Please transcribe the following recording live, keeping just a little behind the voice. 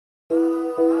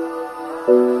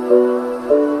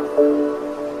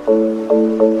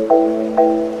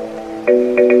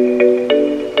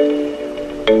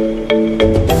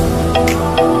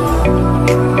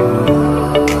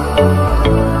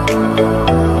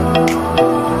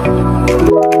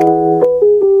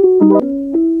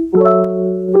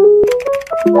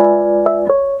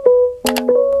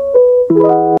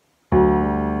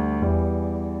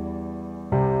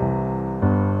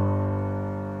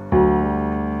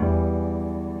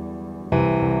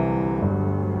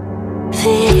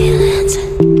Feelings,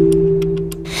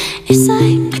 it's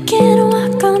like I can't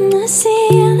walk on the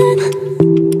ceiling.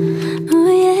 Oh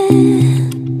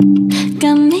yeah,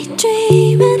 got me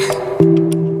dreaming,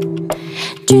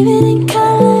 dreaming in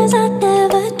colors I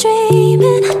never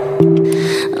dreamed.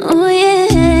 Oh yeah,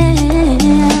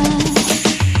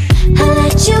 I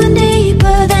let you in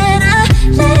deeper than I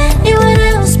let anyone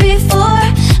else before.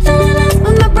 Fell in love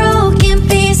with my broken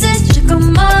pieces, took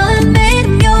them all and made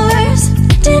them yours.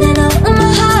 Didn't know my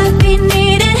heartbeat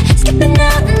needed skipping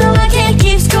out, no I can't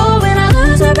keep score. When I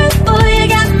lose my breath, boy, you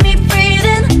got me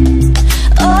breathing.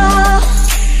 Oh,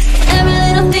 every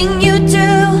little thing you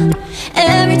do,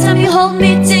 every time you hold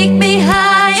me, take me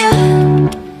higher,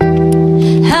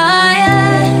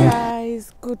 higher.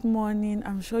 Guys, good morning.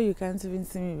 I'm sure you can't even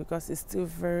see me because it's still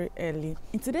very early.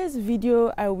 In today's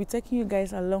video, I will be taking you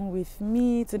guys along with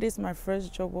me. Today's my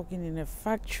first job working in a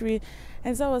factory,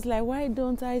 and so I was like, why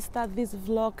don't I start this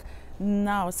vlog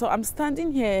now? So I'm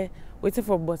standing here waiting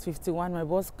for bus 51. My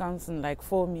bus comes in like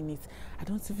 4 minutes. I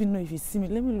don't even know if you see me.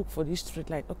 Let me look for this street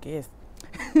light. Okay, yes.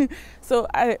 So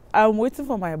I'm waiting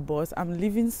for my bus. I'm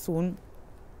leaving soon,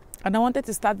 and I wanted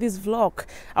to start this vlog.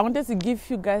 I wanted to give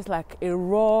you guys like a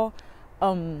raw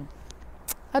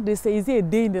how do they say, is it a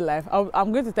day in the life?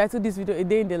 I'm going to title this video a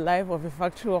day in the life of a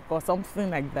factory worker or something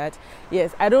like that.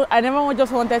 Yes, I never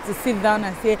just wanted to sit down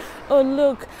and say, oh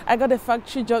look, I got a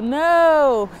factory job.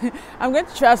 No. I'm going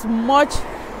to try as much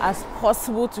as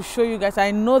possible to show you guys.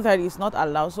 I know that it's not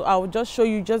allowed, so I will just show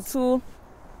you just 2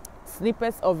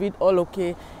 snippets of it all.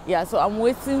 Okay, yeah. So I'm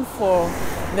waiting for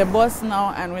the bus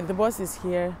now, and when the bus is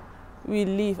here we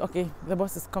leave. Okay, the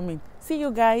bus is coming. See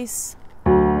you guys.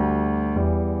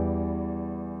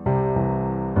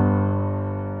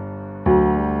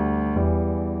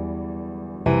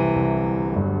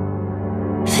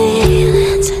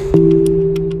 Feelings,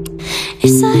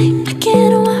 it's like I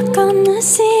can't walk on the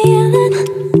ceiling.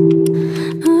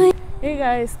 Oh, Hey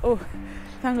guys, oh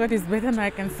thank God it's better now. I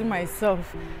can see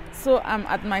myself. So I'm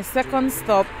at my second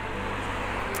stop.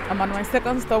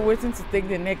 Waiting to take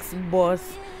the next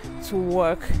bus to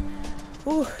work.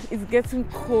 Oh, it's getting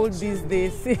cold these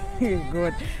days.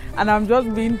 God. And I'm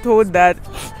just being told that,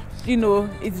 you know,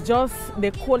 it's just the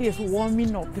cold is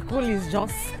warming up. The cold is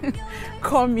just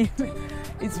coming.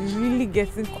 It's really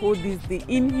getting cold these days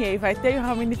in here. If I tell you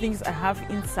how many things I have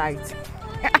inside,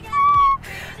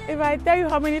 if I tell you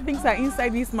how many things are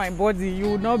inside this my body, you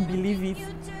will not believe it.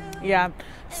 Yeah,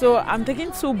 so I'm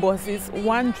taking 2 buses.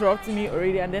 One dropped me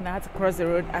already, and then I had to cross the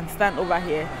road and stand over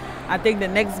here and take the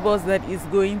next bus that is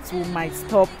going to my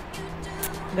stop.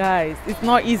 Guys, it's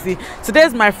not easy. Today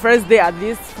is my first day at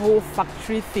this whole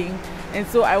factory thing, and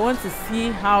so I want to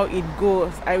see how it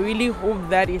goes. I really hope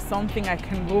that is something I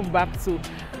can go back to,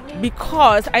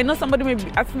 because I know somebody may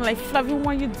be asking like, Flavie,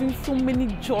 why are you doing so many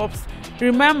jobs?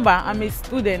 Remember, I'm a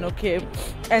student, okay,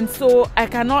 and so I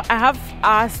have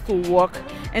hours to work,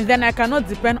 and then I cannot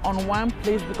depend on one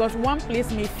place, because one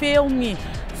place may fail me.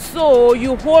 So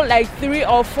you hold like 3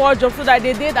 or 4 jobs, so that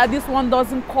the day that this one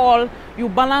doesn't call, you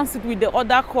balance it with the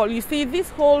other call. You see, this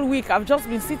whole week I've just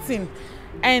been sitting,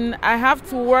 and I have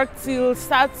to work till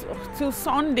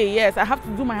Sunday. Yes, I have to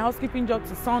do my housekeeping job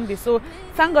till Sunday. So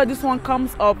thank God this one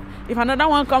comes up. If another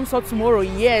one comes up tomorrow,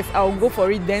 yes, I'll go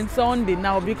for it then Sunday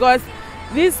now, because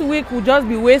this week will just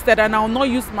be wasted and I'll not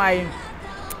use my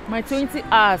 20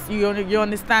 hours. You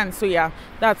understand? So yeah,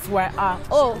 that's why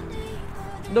oh,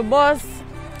 the bus,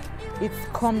 it's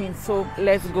coming, so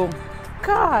let's go,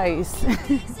 guys.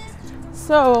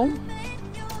 So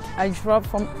I dropped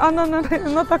from, oh no,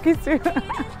 I'm not talking to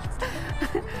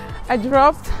you. I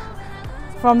dropped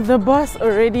from the bus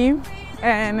already,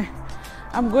 and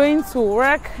I'm going to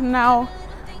work now.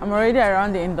 I'm already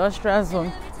around the industrial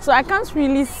zone, so I can't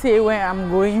really say where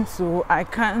I'm going to. I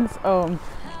can't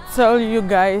tell you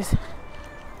guys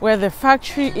where the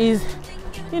factory is.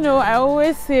 You know, I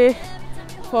always say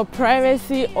for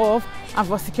privacy and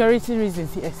for security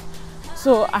reasons, yes.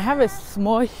 So I have a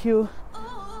small hill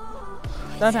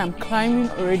that I'm climbing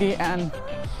already, and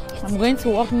I'm going to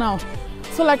work now.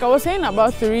 So like I was saying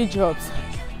about 3 jobs,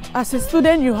 as a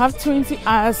student you have 20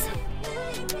 hours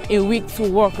a week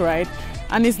to work, right?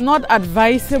 And it's not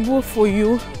advisable for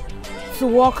you to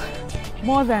work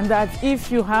more than that,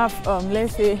 if you have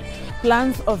let's say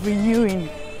plans of renewing,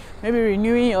 maybe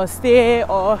renewing your stay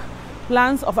or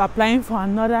plans of applying for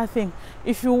another thing,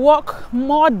 if you work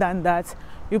more than that,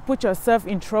 you put yourself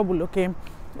in trouble. Okay,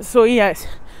 so yes,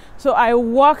 so I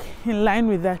work in line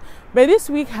with that. But this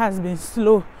week has been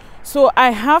slow. So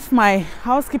I have my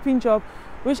housekeeping job,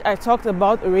 which I talked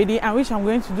about already, and which I'm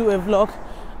going to do a vlog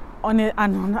on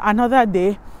another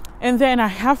day. And then I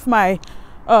have my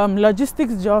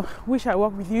logistics job, which I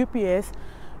work with UPS,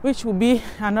 which will be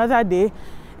another day.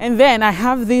 And then I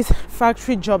have this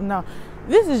factory job now.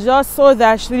 This is just so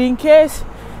that in case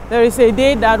there is a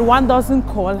day that one doesn't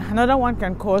call, another one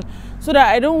can call, so that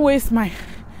I don't waste my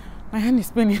hand is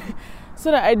spinning,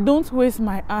 so that I don't waste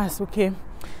my ass. Okay,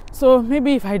 so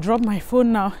maybe if I drop my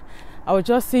phone now, I will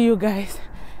just see you guys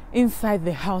inside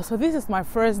the house. So this is my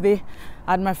first day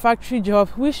at my factory job.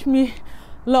 Wish me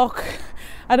luck.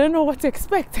 I don't know what to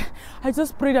expect. I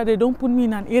just pray that they don't put me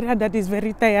in an area that is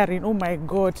very tiring. Oh my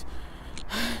God,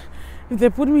 if they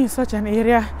put me in such an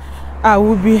area,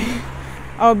 I'll be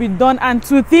done. And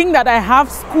to think that I have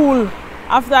school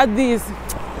after this,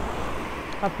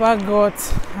 Papa God,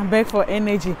 I beg for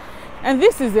energy. And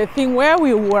this is the thing, where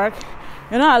we work,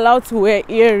 you're not allowed to wear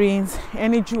earrings,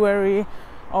 any jewelry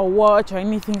or watch or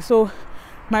anything. So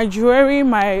my jewelry,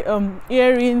 my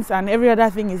earrings and every other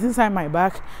thing is inside my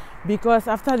bag, because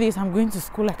after this I'm going to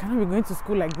school. I cannot be going to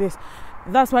school like this.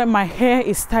 That's why my hair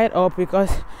is tied up,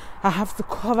 because I have to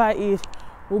cover it.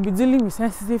 We'll be dealing with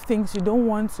sensitive things. You don't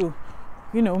want to,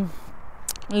 you know,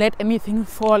 let anything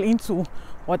fall into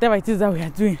whatever it is that we are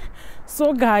doing.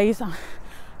 So guys,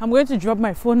 I'm going to drop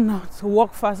my phone now to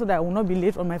walk fast so that I will not be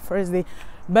late on my first day.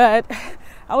 But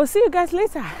I will see you guys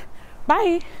later.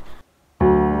 Bye.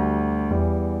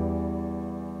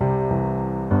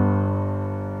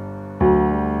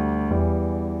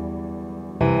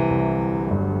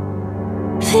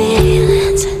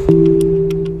 Feelings,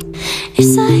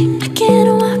 it's like I can't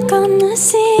walk on the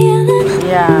ceiling.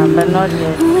 Yeah, but not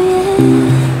yet. Oh yeah,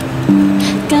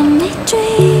 got me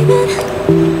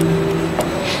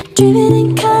dreaming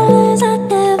in colors I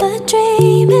never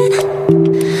dreamed.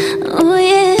 Oh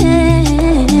yeah,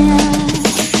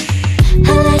 I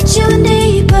let you in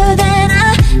deeper than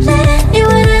I let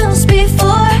anyone else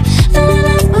before. Fell in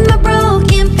love with my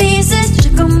broken pieces,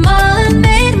 took them all and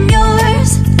made them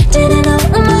yours. Didn't know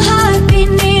what my heartbeat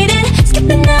needed,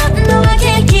 skipping out, no I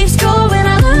can't keep score. When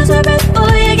I lose my breath,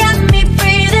 boy, you got me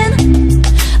breathing.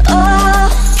 Oh,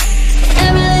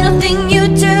 every little thing you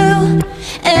do,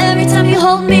 every time you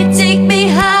hold me, take me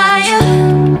higher,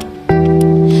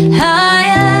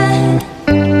 higher.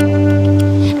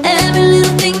 Every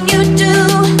little thing you do,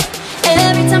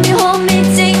 every time you hold me,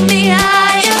 take me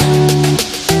higher,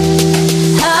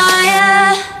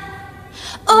 higher.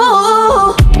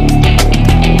 Oh,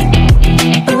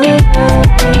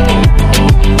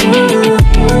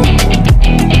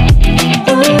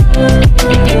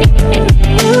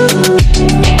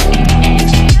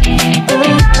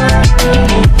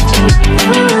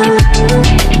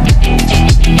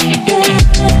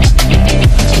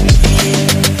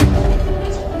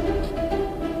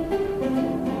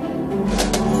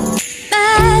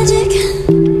 magic.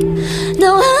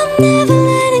 No, I'm never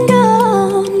letting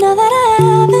go. Now that I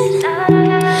have it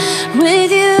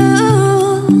with you.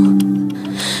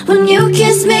 When you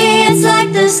kiss me, it's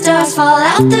like the stars fall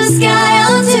out the sky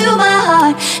onto my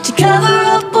heart to cover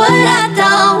up what I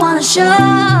don't wanna show.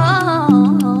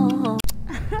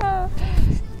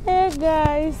 Hey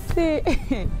guys, see,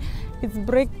 it's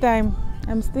break time.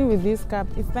 I'm still with this cap.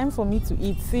 It's time for me to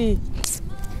eat. See,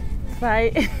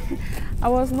 I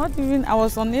was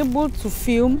unable to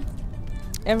film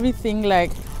everything,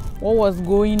 like what was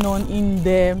going on in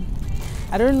there.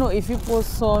 I don't know if people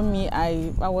saw me.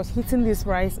 I was eating this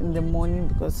rice in the morning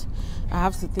because I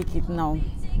have to take it now.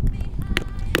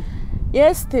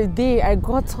 Yesterday I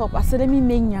got up, I said let me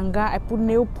make nyanga. I put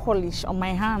nail polish on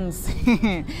my hands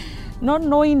not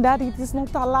knowing that it is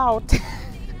not allowed.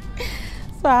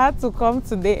 So I had to come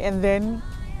today and then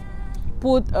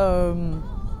put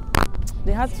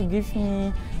they had to give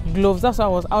me gloves. That's why I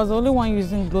was the only one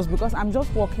using gloves, because I'm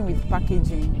just working with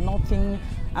packaging, nothing.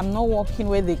 I'm not working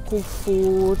where they cook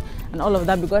food and all of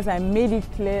that, because I made it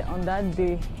clear on that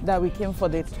day that we came for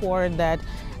the tour that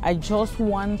I just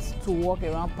want to walk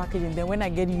around packaging. Then when I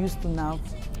get used to now,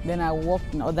 then I work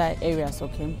in other areas.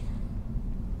 Okay.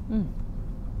 Good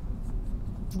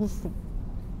food.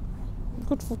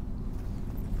 Good food.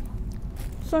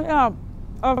 So yeah,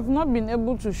 I've not been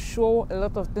able to show a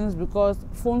lot of things because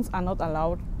phones are not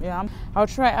allowed. Yeah, I'll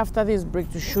try after this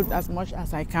break to shoot as much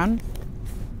as I can.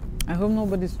 I hope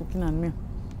nobody's looking at me.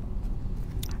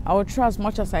 I will try as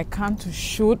much as I can to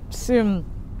shoot. See,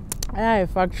 I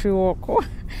factory work.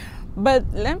 But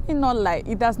let me not lie,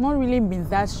 it has not really been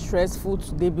that stressful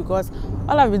today because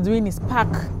all I've been doing is pack.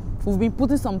 We've been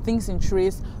putting some things in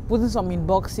trays, putting some in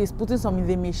boxes, putting some in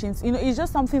the machines. You know, it's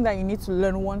just something that you need to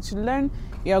learn. Once you learn,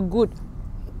 you're good.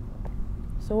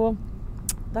 So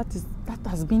that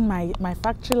has been my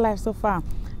factory life so far.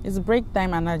 It's break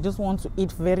time and I just want to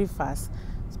eat very fast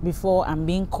before I'm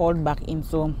being called back in.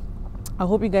 So I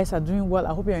hope you guys are doing well.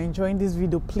 I hope you're enjoying this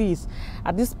video. Please,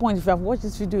 at this point, if you have watched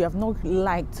this video, you have not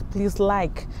liked, please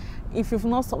like. If you've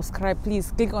not subscribed,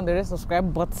 please click on the red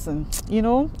subscribe button. You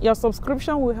know, your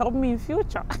subscription will help me in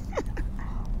future.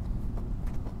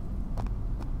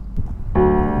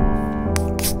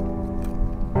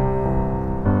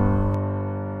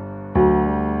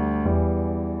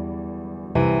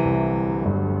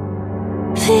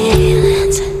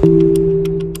 Feelings,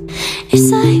 it's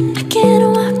like I can't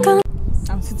walk on.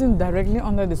 I'm sitting directly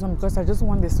under the sun because I just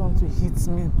want the sun to hit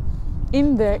me.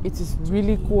 In there, it is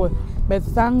really cool, but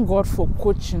thank God for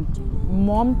coaching.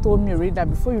 Mom told me already that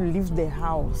before you leave the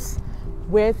house,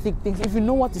 wear thick things. If you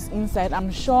know what is inside,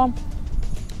 I'm sure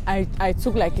I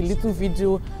took like a little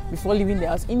video before leaving the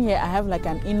house. In here, I have like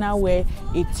an innerwear,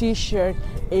 a t-shirt,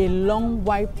 a long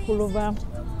white pullover,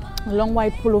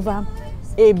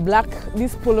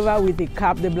 this pullover with a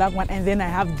cap, the black one, and then I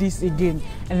have this again.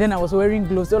 And then I was wearing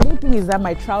gloves. The only thing is that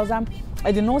my trouser,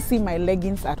 I did not see my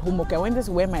leggings at home. Okay, I went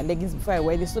to wear my leggings before I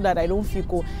wear this so that I don't feel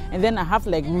cold. And then I have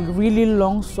like really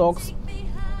long socks,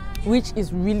 which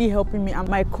is really helping me. And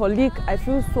my colleague, I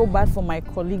feel so bad for my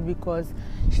colleague because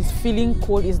she's feeling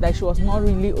cold. It's like she was not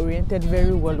really oriented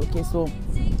very well. Okay, so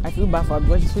I feel bad for her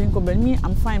because she's feeling cold. But me,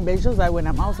 I'm fine. But it's just that when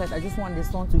I'm outside, I just want the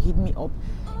sun to hit me up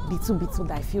little so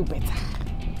that I feel better.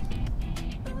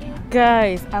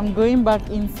 Guys, I'm going back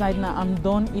inside now. I'm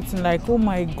done eating. Like, oh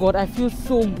my god, I feel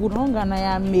so good. Hunger and I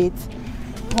am mate.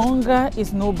 Hunger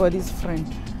is nobody's friend.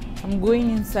 I'm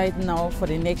going inside now for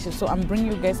the next show, so I'm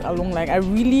bringing you guys along. Like, I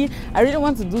really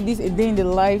want to do this a day in the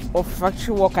life of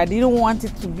factory work. I didn't want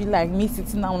it to be like me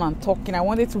sitting down and talking. I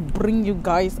wanted to bring you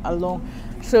guys along.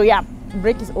 So yeah,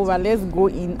 break is over. Let's go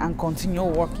in and continue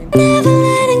working. Never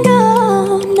letting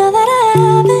go, now that I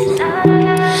have it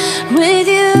with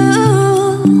you.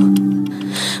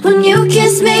 When you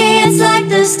kiss me, it's like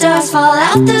the stars fall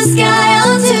out the sky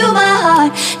onto my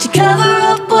heart to cover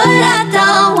up what I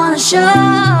don't wanna show.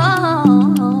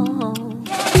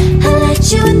 I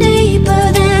let you in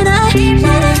deeper than I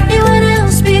let anyone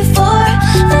else before.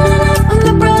 Fell in love with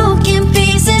my broken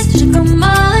pieces, took them all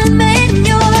and made them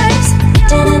yours.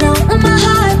 Didn't know what my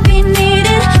heartbeat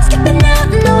needed, skipping out,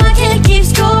 no I can't keep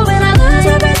score. When I lose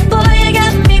my breath, boy, you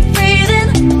got me breathing.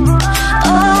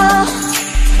 Oh,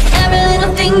 every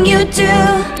little thing you do,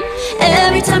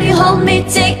 every time you hold me,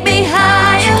 take me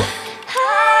higher,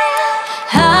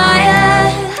 higher.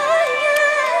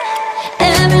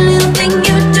 Every little thing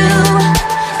you do,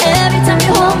 every time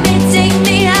you hold me, take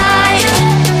me higher,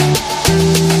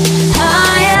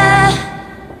 higher.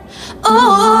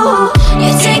 Oh,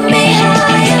 you take me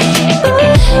higher,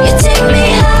 you take me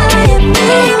higher,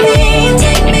 baby, you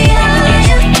take me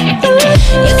higher,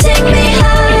 you take me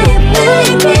higher,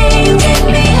 baby, you take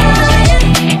me higher,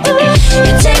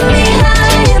 you take me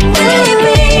higher,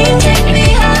 baby, you take me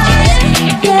higher,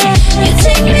 yeah, you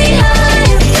take me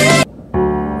higher, baby.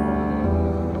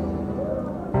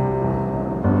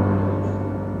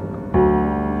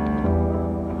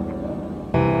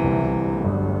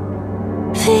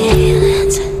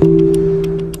 Feelings,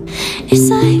 it's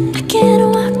like I can't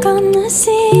walk on the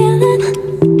ceiling.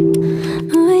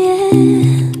 Oh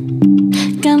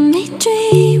yeah, got me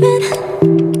dreaming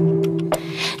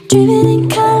in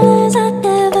colors I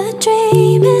never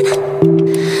dreamed.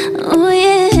 Oh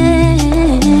yeah,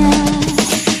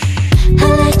 I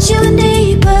let you in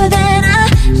deeper than I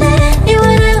let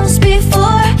anyone else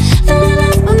before. Fell in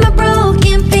love with my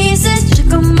broken pieces, took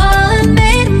them all and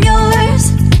made them yours.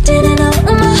 Didn't know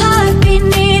what my heartbeat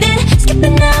needed,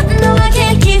 skipping out, no I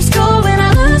can't keep score. When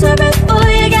I lose my breath, boy,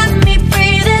 you got me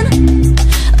breathing.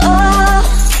 Oh,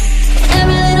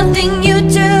 every little thing you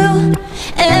do,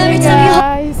 every time you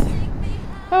Guys,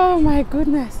 oh my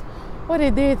goodness, what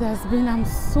a day it has been. I'm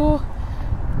so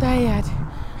tired,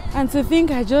 and to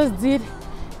think I just did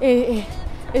a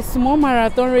small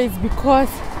marathon race because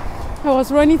I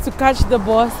was running to catch the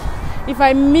bus. If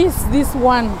I miss this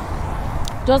one,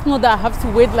 just know that I have to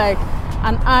wait like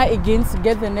an hour again to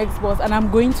get the next bus, and I'm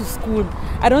going to school.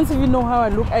 I don't even know how I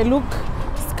look. I look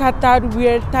scattered,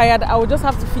 weird, tired. I will just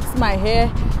have to fix my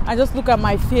hair and just look at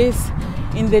my face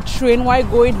in the train while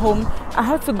going home. I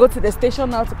have to go to the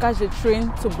station now to catch the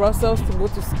train to Brussels to go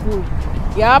to school.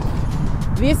 Yep,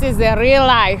 This is the real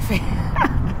life.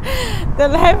 The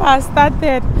life has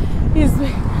started.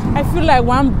 I feel like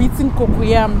one beating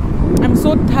cocoyam. I'm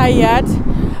so tired,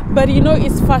 but you know,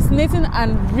 it's fascinating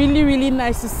and really, really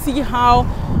nice to see how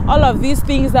all of these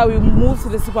things that we move to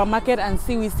the supermarket and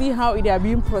see, we see how they are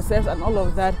being processed and all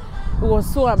of that. It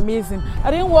was so amazing.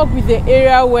 I didn't work with the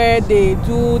area where they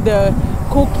do the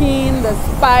cooking, the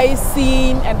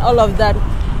spicing and all of that.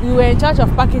 We were in charge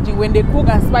of packaging. When they cook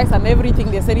and spice and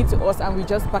everything, they send it to us and we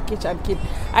just package and keep.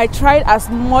 I tried as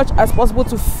much as possible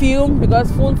to film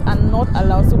because phones are not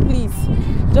allowed. So please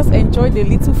just enjoy the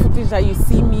little footage that you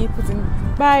see me putting.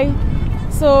 Bye.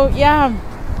 So yeah,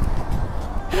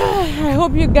 I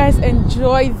hope you guys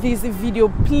enjoy this video.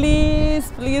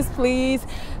 Please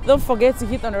don't forget to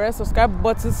hit on the red subscribe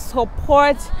button to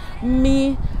support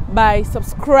me by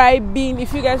subscribing.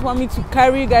 If you guys want me to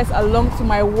carry you guys along to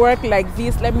my work like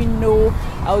this, let me know.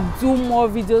 I'll do more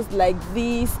videos like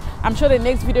this. I'm sure the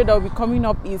next video that will be coming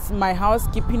up is my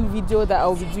housekeeping video that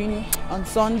I'll be doing on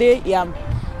Sunday. Yeah,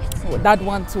 that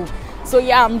one too. So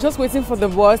yeah, I'm just waiting for the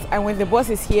bus, and when the bus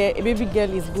is here, a baby girl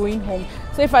is going home.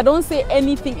 So if I don't say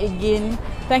anything again,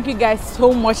 thank you guys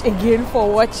so much again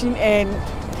for watching, and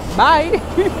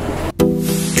bye.